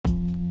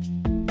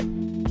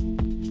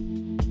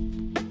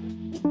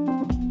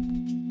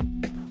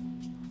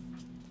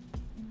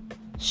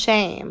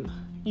Shame.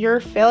 Your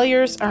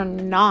failures are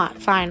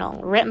not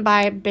final. Written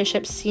by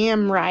Bishop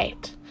C.M.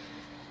 Wright.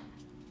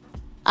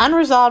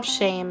 Unresolved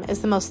shame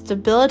is the most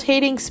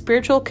debilitating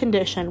spiritual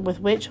condition with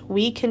which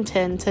we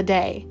contend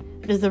today.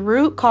 It is the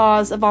root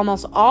cause of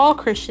almost all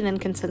Christian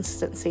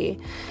inconsistency,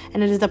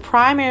 and it is the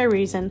primary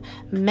reason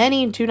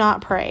many do not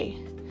pray.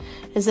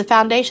 It is the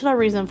foundational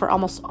reason for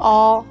almost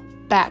all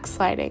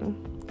backsliding.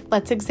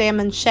 Let's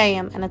examine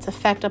shame and its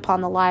effect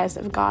upon the lives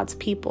of God's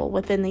people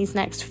within these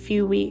next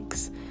few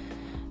weeks.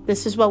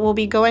 This is what we'll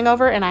be going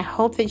over, and I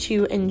hope that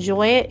you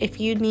enjoy it. If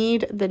you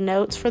need the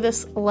notes for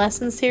this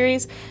lesson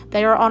series,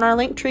 they are on our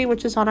link tree,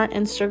 which is on our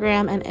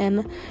Instagram and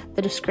in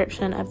the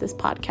description of this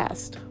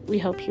podcast. We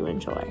hope you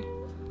enjoy.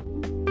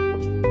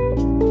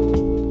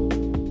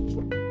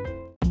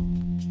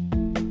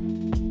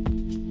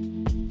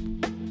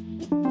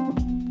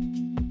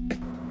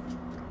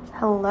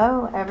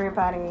 Hello,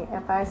 everybody.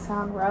 If I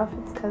sound rough,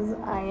 it's because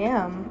I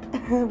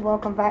am.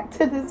 Welcome back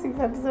to this week's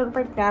episode of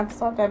Breaking Down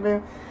Salt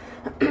Taboo.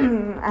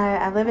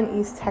 I live in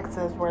East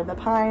Texas, where the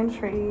pine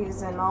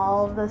trees and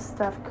all of this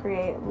stuff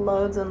create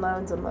loads and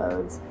loads and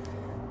loads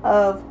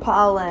of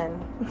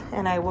pollen.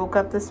 And I woke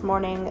up this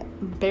morning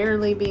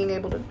barely being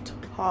able to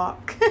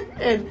talk.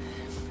 And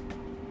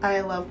I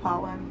love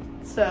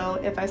pollen. So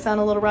if I sound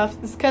a little rough,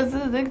 it's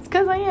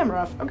because I am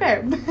rough.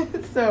 Okay.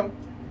 So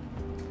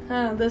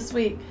this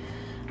week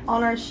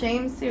on our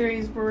shame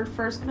series, we're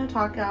first going to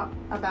talk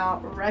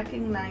about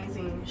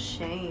recognizing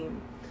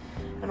shame.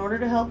 In order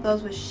to help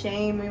those with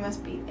shame, we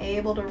must be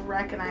able to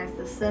recognize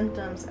the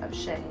symptoms of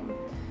shame.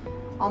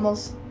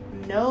 Almost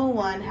no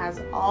one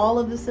has all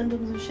of the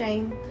symptoms of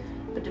shame,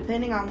 but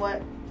depending on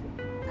what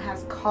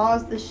has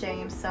caused the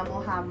shame, some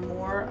will have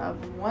more of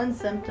one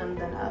symptom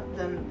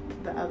than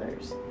the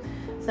others.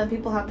 Some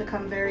people have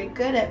become very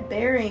good at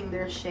burying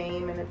their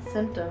shame and its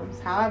symptoms.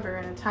 However,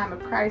 in a time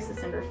of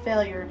crisis and or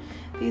failure,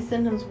 these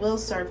symptoms will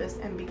surface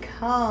and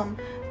become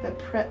the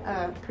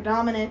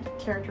predominant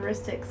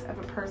characteristics of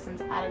a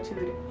person's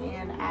attitude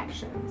and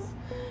actions.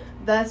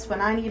 Thus, when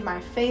I need my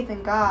faith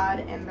in God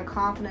and the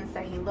confidence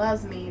that He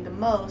loves me the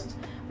most,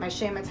 my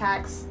shame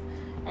attacks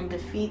and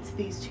defeats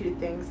these two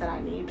things that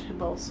I need to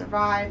both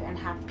survive and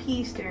have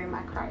peace during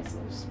my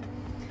crisis.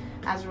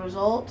 As a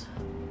result,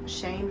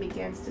 shame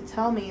begins to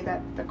tell me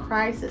that the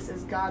crisis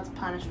is God's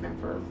punishment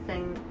for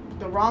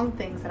the wrong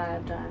things that I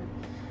have done.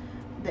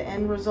 The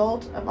end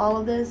result of all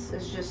of this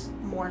is just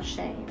more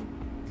shame.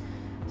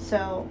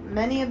 So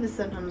many of the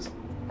symptoms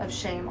of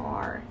shame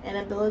are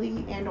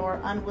inability and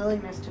or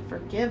unwillingness to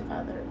forgive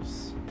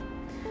others.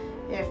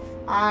 If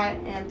I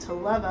am to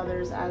love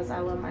others as I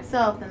love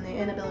myself, then the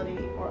inability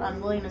or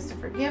unwillingness to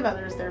forgive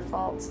others, their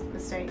faults,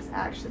 mistakes,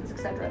 actions,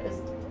 etc. is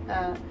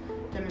a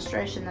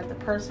demonstration that the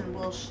person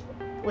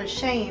with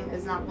shame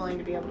is not willing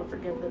to be able to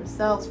forgive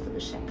themselves for the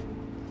shame.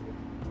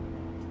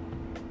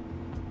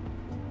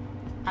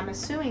 I'm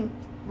assuming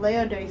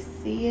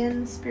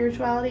Laodicean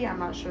spirituality. I'm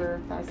not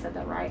sure if I said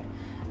that right.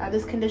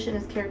 This condition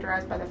is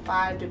characterized by the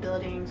 5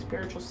 debilitating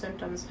spiritual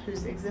symptoms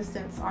whose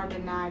existence are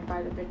denied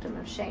by the victim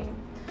of shame.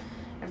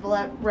 In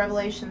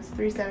Revelations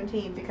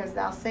 3:17, because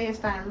thou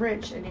sayest I am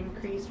rich and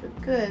increased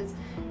with goods,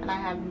 and I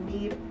have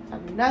need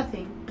of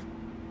nothing,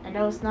 and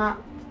knowest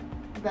not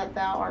that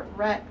thou art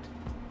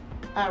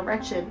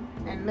wretched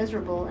and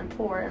miserable and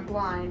poor and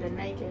blind and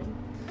naked.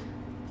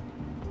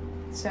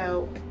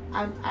 So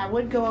I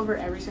would go over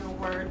every single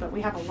word, but we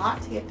have a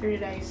lot to get through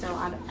today, so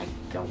I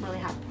don't really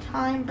have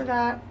time for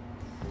that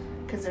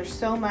because there's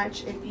so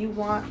much. If you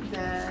want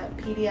the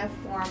PDF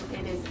form,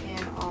 it is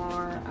in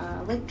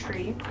our link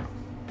tree.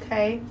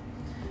 Okay,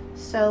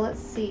 so let's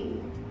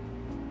see.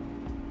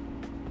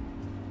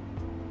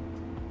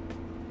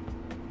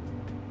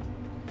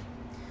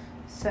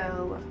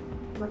 So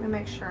let me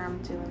make sure I'm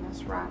doing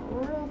this right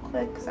real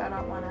quick because I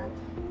don't want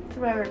to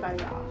throw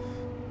everybody off.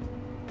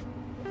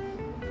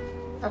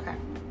 Okay,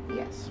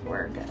 yes,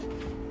 we're good.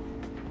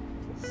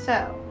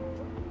 So,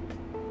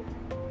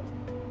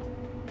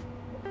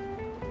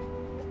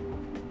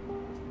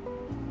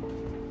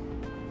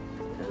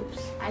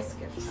 oops, I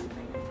skipped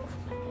something.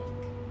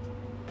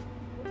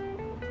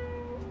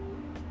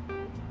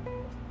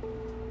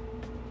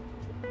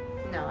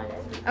 No, I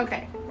didn't.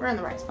 Okay, we're in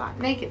the right spot.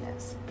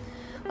 Nakedness.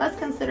 Let's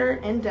consider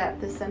in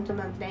depth the symptom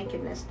of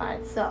nakedness by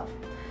itself.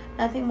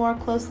 Nothing more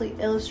closely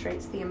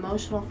illustrates the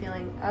emotional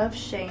feeling of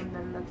shame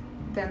than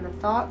the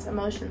thoughts,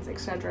 emotions,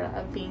 etc.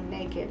 of being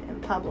naked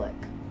in public.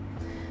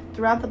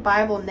 Throughout the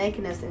Bible,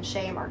 nakedness and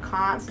shame are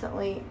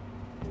constantly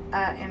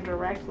and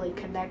directly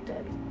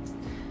connected.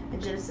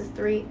 In Genesis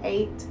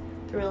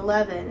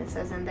 3:8-11, it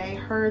says, And they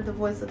heard the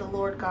voice of the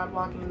Lord God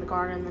walking in the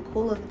garden in the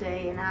cool of the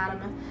day, and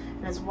Adam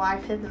and his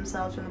wife hid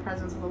themselves from the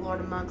presence of the Lord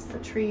amongst the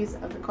trees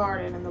of the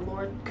garden. And the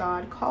Lord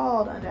God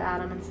called unto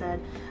Adam and said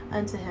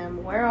unto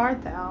him, Where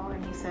art thou?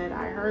 And he said,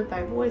 I heard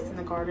thy voice in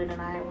the garden,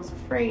 and I was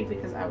afraid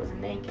because I was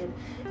naked,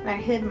 and I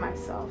hid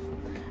myself.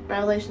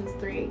 Revelations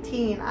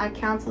 3:18, I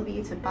counsel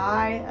thee to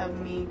buy of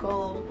me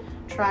gold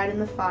tried in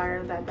the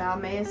fire, that thou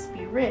mayest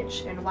be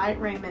rich, in white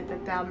raiment,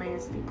 that thou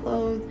mayest be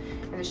clothed,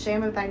 and the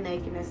shame of thy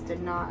nakedness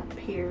did not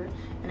appear,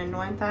 and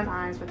anoint thine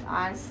eyes with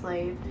eye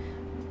salve,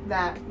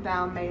 that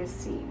thou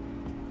mayest see.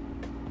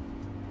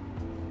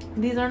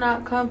 These are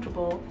not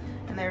comfortable,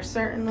 and they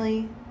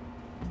certainly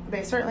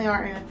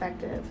are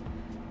ineffective.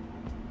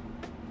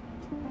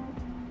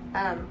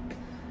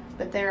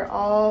 But they're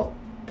all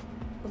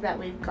that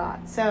we've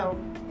got. So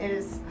it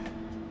is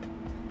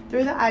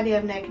through the idea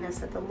of nakedness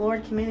that the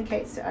Lord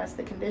communicates to us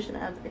the condition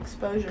of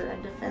exposure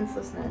and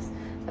defenselessness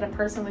that a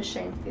person with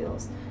shame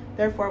feels.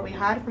 Therefore, we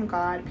hide from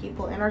God,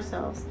 people, and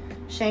ourselves.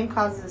 Shame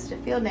causes us to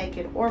feel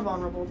naked or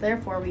vulnerable.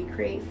 Therefore, we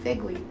create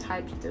fig leaf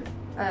type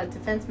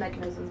defense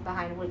mechanisms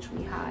behind which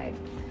we hide.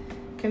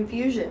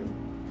 Confusion,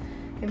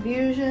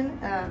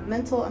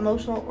 mental,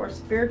 emotional, or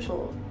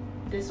spiritual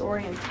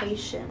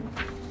disorientation.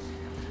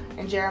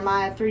 In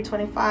Jeremiah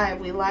 3:25,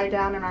 we lie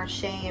down in our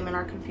shame, and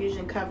our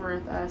confusion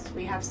covereth us.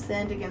 We have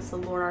sinned against the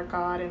Lord our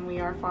God, and we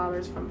are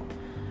fathers from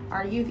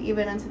our youth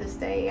even unto this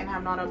day, and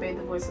have not obeyed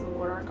the voice of the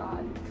Lord our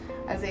God.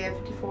 Isaiah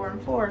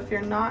 54:4,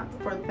 fear not,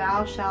 for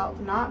thou shalt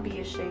not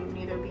be ashamed,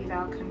 neither be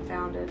thou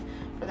confounded.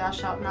 For thou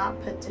shalt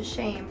not put to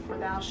shame, for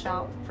thou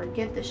shalt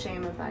forget the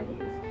shame of thy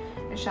youth,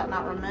 and shalt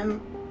not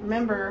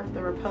remember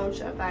the reproach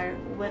of thy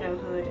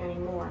widowhood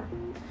anymore.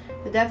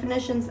 The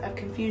definitions of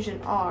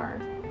confusion are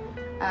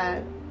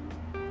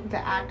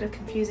the act of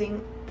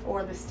confusing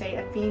or the state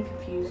of being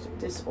confused,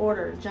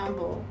 disorder,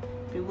 jumble,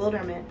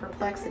 bewilderment,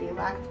 perplexity,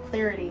 lack of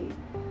clarity,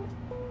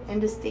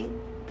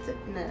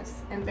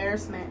 indistinctness,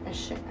 embarrassment,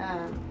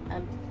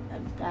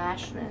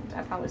 abashment.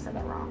 I probably said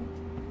that wrong.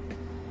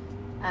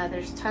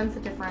 There's tons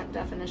of different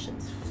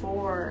definitions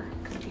for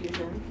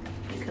confusion.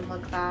 You can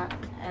look that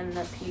in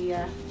the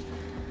PDF.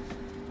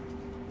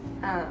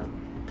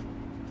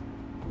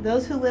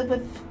 Those who live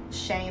with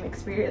shame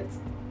experience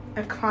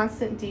a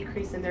constant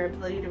decrease in their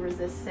ability to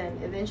resist sin.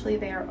 Eventually,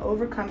 they are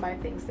overcome by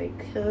things they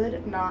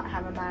could not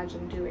have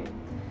imagined doing.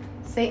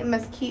 Satan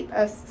must keep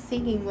us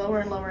sinking lower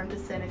and lower into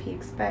sin if he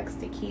expects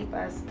to keep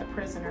us a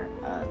prisoner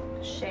of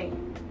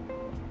shame.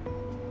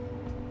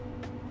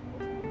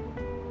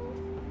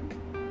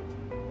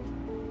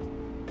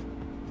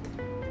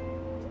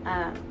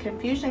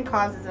 Confusion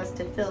causes us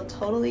to feel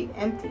totally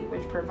empty,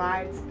 which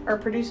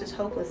produces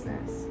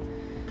hopelessness.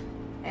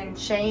 And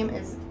shame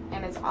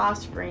and its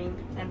offspring,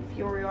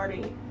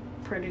 inferiority,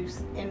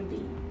 produce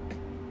envy.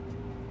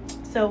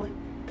 So,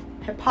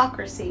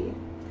 hypocrisy.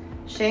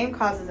 Shame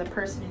causes a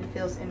person who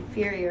feels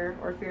inferior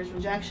or fears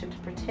rejection to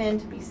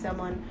pretend to be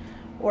someone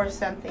or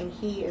something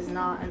he is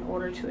not in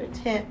order to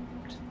attempt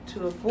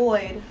to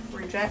avoid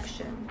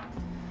rejection.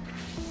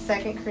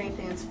 2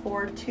 Corinthians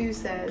 4:2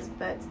 says,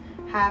 but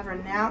have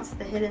renounced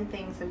the hidden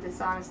things of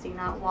dishonesty,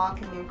 not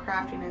walking in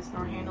craftiness,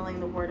 nor handling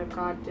the word of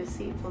God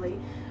deceitfully,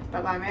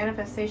 but by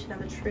manifestation of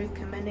the truth,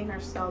 commending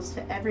ourselves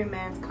to every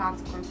man's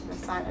consequence in the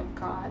sight of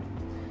God.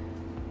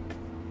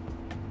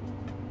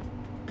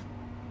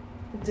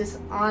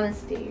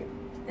 Dishonesty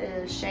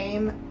is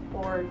shame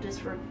or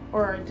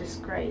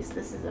disgrace.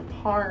 This is a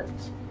part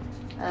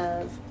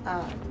of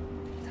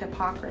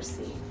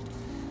hypocrisy.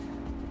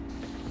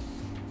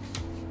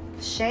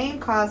 Shame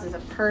causes a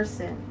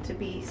person to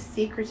be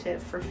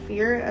secretive for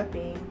fear of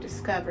being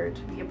discovered,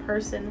 to be a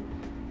person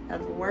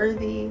of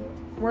worthy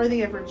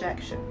of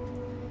rejection.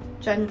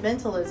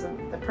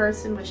 Judgmentalism. The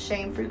person with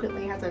shame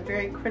frequently has a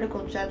very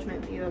critical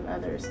judgment view of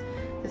others.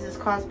 This is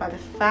caused by the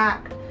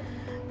fact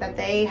that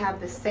they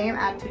have the same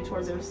attitude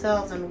towards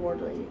themselves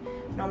inwardly.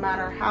 No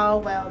matter how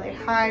well they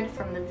hide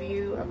from the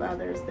view of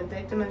others, the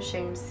victim of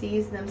shame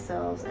sees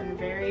themselves in a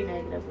very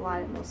negative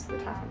light most of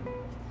the time.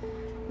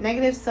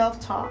 Negative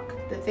self-talk.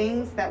 The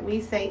things that we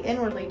say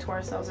inwardly to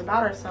ourselves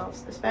about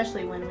ourselves,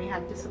 especially when we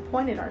have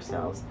disappointed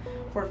ourselves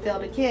or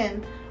failed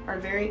again, are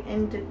very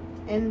indicative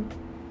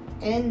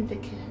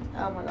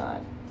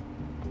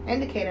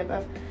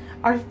of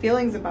our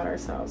feelings about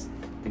ourselves.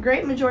 The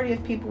great majority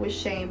of people with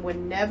shame would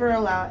never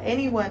allow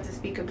anyone to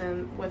speak of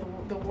them with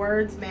the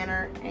words,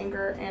 manner,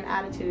 anger, and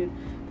attitude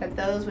that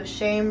those with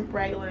shame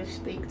regularly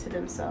speak to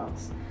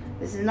themselves.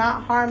 This is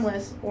not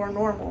harmless or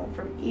normal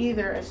from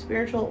either a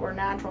spiritual or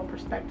natural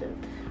perspective.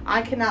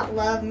 I cannot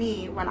love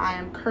me when I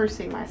am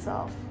cursing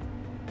myself.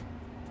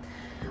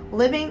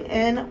 Living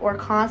in or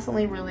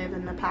constantly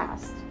reliving the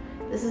past.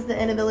 This is the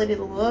inability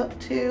to look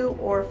to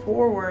or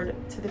forward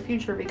to the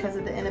future because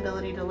of the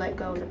inability to let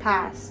go of the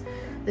past.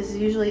 This is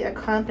usually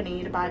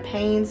accompanied by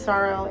pain,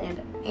 sorrow,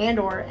 and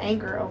or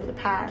anger over the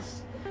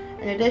past.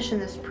 In addition,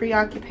 this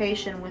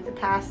preoccupation with the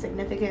past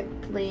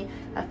significantly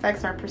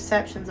affects our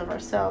perceptions of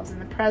ourselves in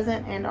the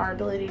present and our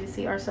ability to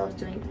see ourselves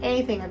doing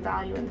anything of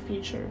value in the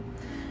future.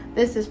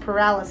 This is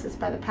paralysis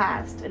by the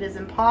past. It is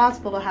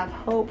impossible to have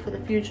hope for the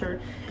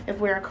future if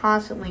we are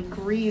constantly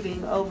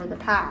grieving over the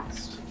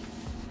past.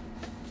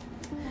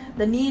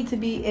 The need to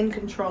be in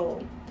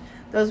control.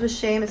 Those with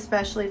shame,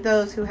 especially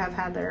those who have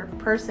had their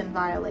person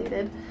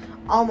violated,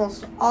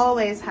 almost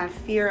always have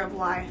fear of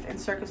life and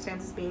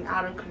circumstances being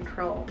out of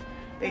control.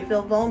 They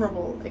feel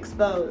vulnerable,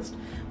 exposed,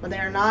 when they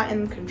are not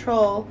in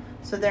control,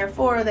 so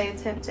therefore they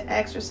attempt to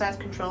exercise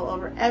control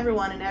over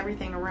everyone and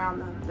everything around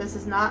them. This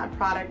is not a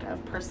product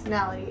of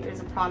personality, it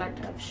is a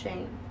product of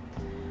shame.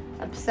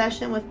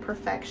 Obsession with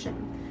perfection.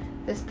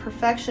 This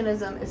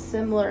perfectionism is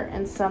similar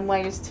in some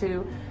ways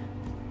to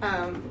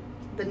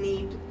the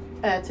need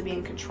to be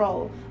in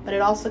control, but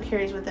it also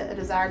carries with it a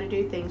desire to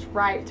do things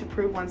right, to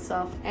prove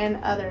oneself and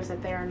others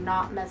that they are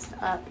not messed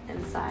up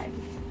inside.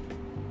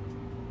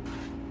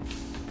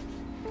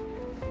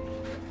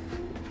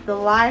 The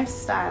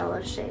lifestyle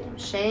of shame.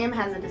 Shame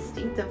has a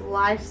distinctive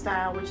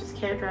lifestyle which is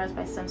characterized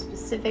by some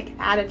specific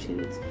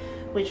attitudes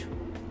which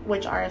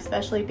are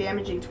especially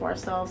damaging to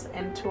ourselves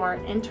and to our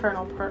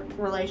internal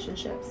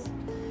relationships.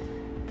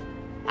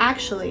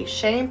 Actually,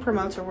 shame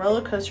promotes a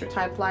roller coaster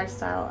type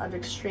lifestyle of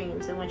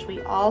extremes in which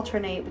we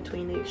alternate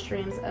between the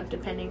extremes of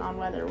depending on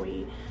whether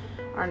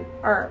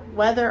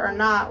or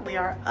not we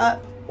are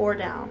up or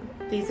down.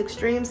 These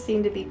extremes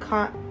seem to be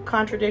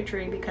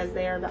contradictory because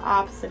they are the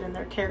opposite in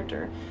their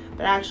character,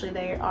 but actually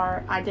they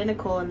are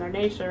identical in their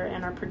nature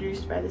and are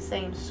produced by the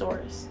same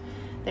source.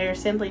 They are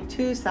simply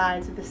two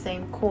sides of the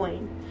same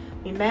coin.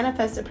 We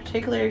manifest a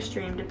particular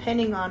extreme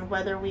depending on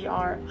whether we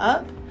are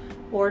up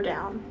or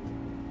down.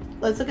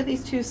 Let's look at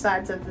these two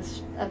sides of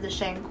the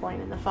shame coin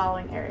in the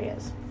following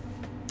areas.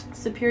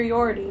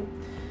 Superiority.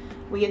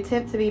 We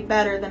attempt to be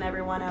better than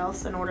everyone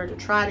else in order to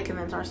try to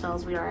convince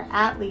ourselves we are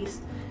at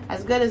least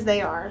as good as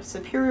they are.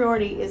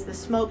 Superiority is the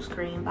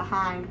smokescreen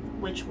behind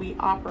which we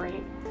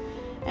operate.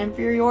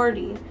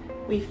 Inferiority.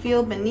 We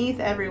feel beneath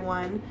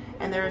everyone,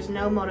 and there is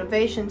no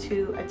motivation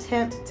to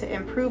attempt to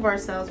improve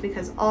ourselves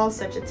because all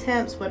such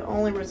attempts would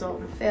only result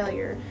in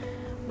failure.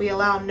 We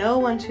allow no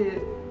one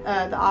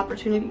the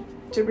opportunity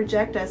to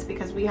reject us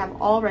because we have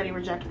already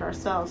rejected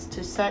ourselves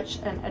to such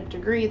a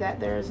degree that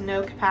there is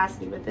no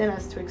capacity within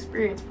us to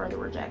experience further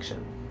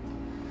rejection.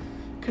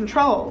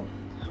 Control.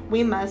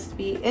 We must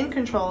be in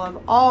control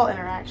of all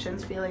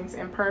interactions, feelings,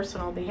 and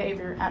personal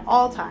behavior at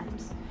all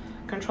times.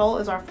 Control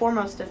is our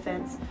foremost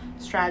defense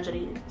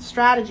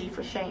strategy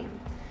for shame.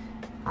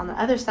 On the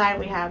other side,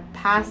 we have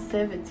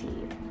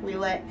passivity. We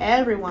let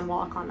everyone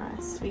walk on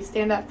us. We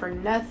stand up for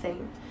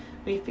nothing.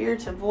 We fear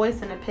to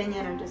voice an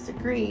opinion or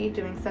disagree,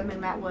 doing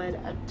something that would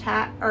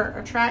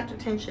attract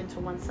attention to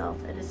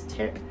oneself. It is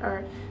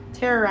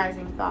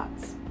terrorizing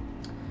thoughts.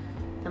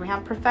 Then we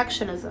have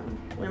perfectionism.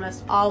 We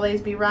must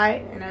always be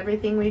right in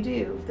everything we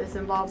do. This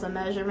involves a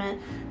measurement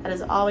that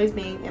is always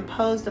being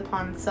imposed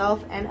upon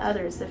self and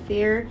others. The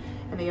fear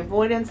and the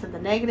avoidance of the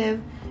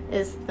negative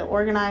is the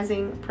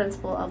organizing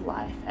principle of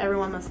life.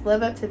 Everyone must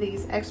live up to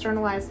these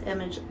externalized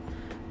image.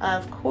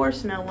 Of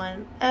course, no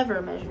one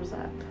ever measures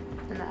up.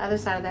 And the other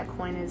side of that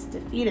coin is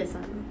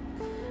defeatism.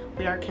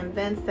 We are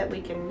convinced that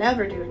we can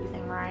never do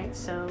anything right,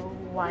 so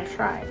why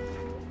try?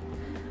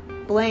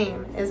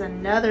 Blame is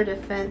another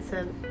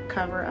defensive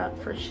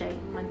cover-up for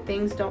shame. When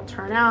things don't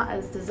turn out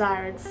as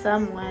desired,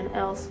 someone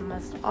else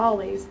must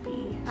always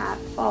be at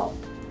fault.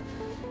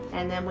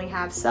 And then we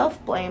have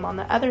self-blame on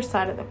the other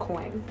side of the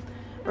coin.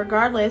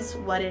 Regardless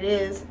what it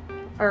is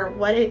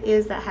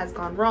that has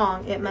gone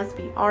wrong, it must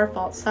be our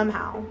fault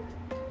somehow.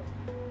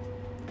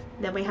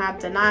 Then we have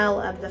denial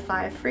of the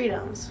 5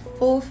 freedoms.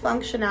 Full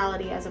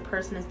functionality as a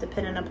person is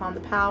dependent upon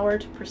the power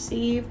to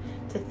perceive,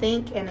 to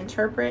think and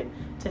interpret,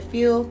 to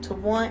feel, to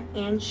want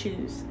and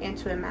choose, and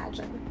to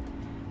imagine.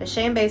 The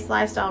shame-based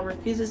lifestyle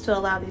refuses to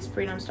allow these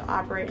freedoms to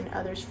operate in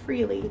others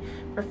freely,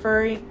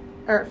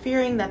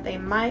 fearing that they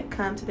might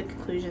come to the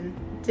conclusion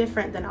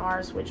different than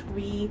ours, which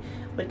we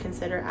would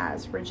consider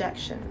as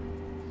rejection.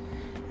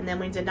 And then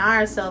we deny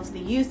ourselves the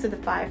use of the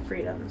 5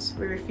 freedoms.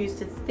 We refuse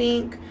to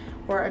think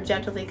or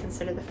objectively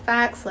consider the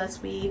facts,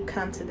 lest we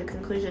come to the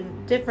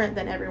conclusion different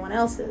than everyone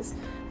else's.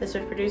 This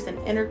would produce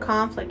an inner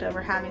conflict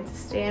over having to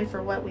stand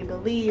for what we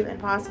believe and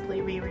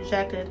possibly be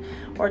rejected,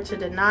 or to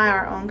deny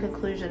our own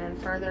conclusion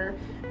and further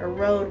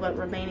erode what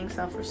remaining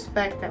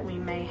self-respect that we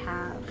may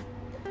have.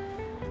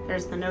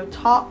 There's the no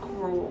talk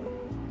rule.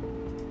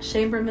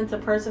 Shame prevents a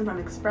person from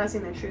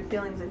expressing their true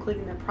feelings,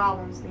 including their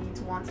problems,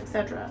 needs, wants,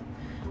 etc.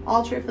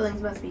 All true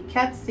feelings must be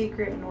kept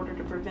secret in order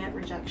to prevent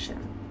rejection.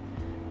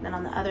 Then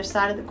on the other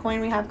side of the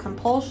coin, we have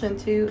compulsion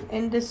to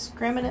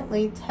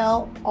indiscriminately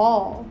tell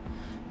all.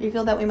 We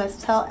feel that we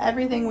must tell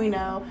everything we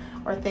know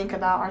or think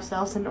about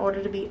ourselves in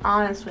order to be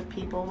honest with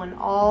people, when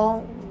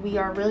all we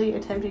are really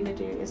attempting to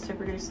do is to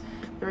produce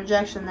the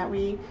rejection that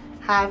we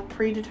have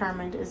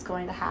predetermined is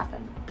going to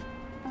happen.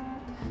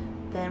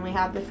 Then we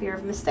have the fear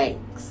of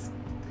mistakes.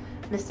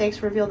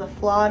 Mistakes reveal the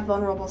flawed,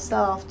 vulnerable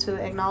self. To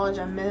acknowledge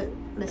a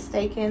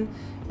mistaken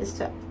is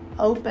to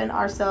open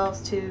ourselves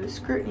to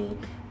scrutiny.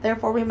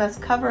 Therefore, we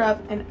must cover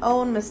up and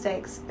own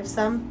mistakes. If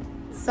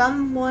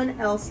someone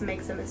else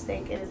makes a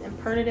mistake, it is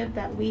imperative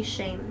that we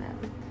shame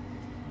them.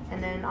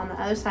 And then on the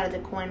other side of the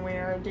coin, we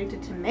are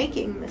addicted to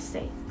making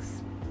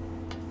mistakes.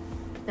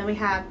 Then we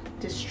have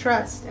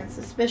distrust and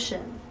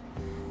suspicion.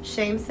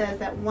 Shame says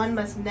that one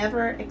must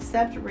never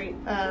accept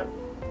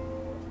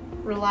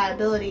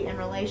reliability in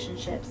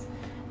relationships.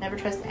 Never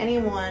trust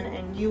anyone,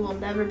 and you will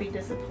never be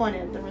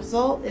disappointed. The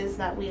result is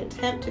that we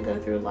attempt to go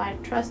through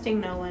life trusting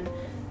no one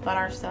but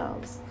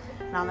ourselves.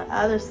 And on the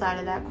other side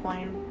of that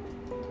coin,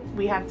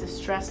 we have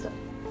distrust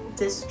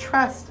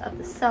of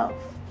the self.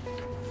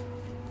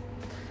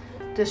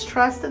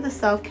 Distrust of the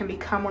self can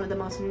become one of the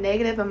most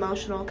negative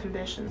emotional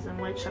conditions in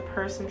which a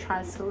person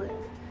tries to live.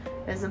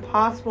 It is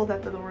impossible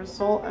that the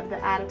result of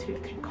the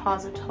attitude can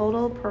cause a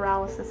total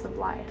paralysis of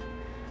life.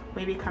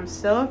 We become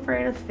so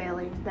afraid of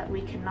failing that we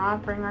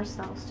cannot bring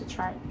ourselves to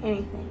try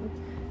anything,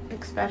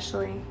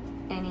 especially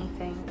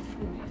anything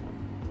new.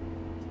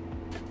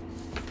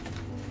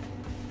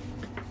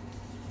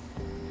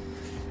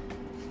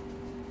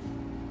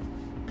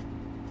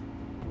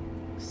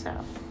 So,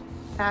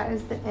 that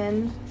is the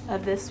end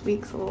of this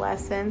week's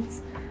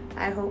lessons.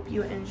 I hope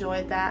you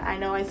enjoyed that. I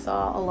know I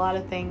saw a lot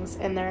of things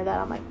in there that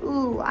I'm like,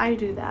 ooh, I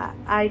do that.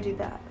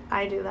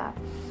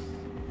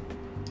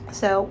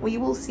 So, we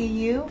will see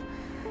you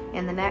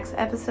in the next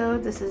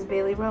episode. This is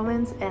Bailey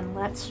Romans, and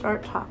let's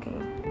start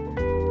talking.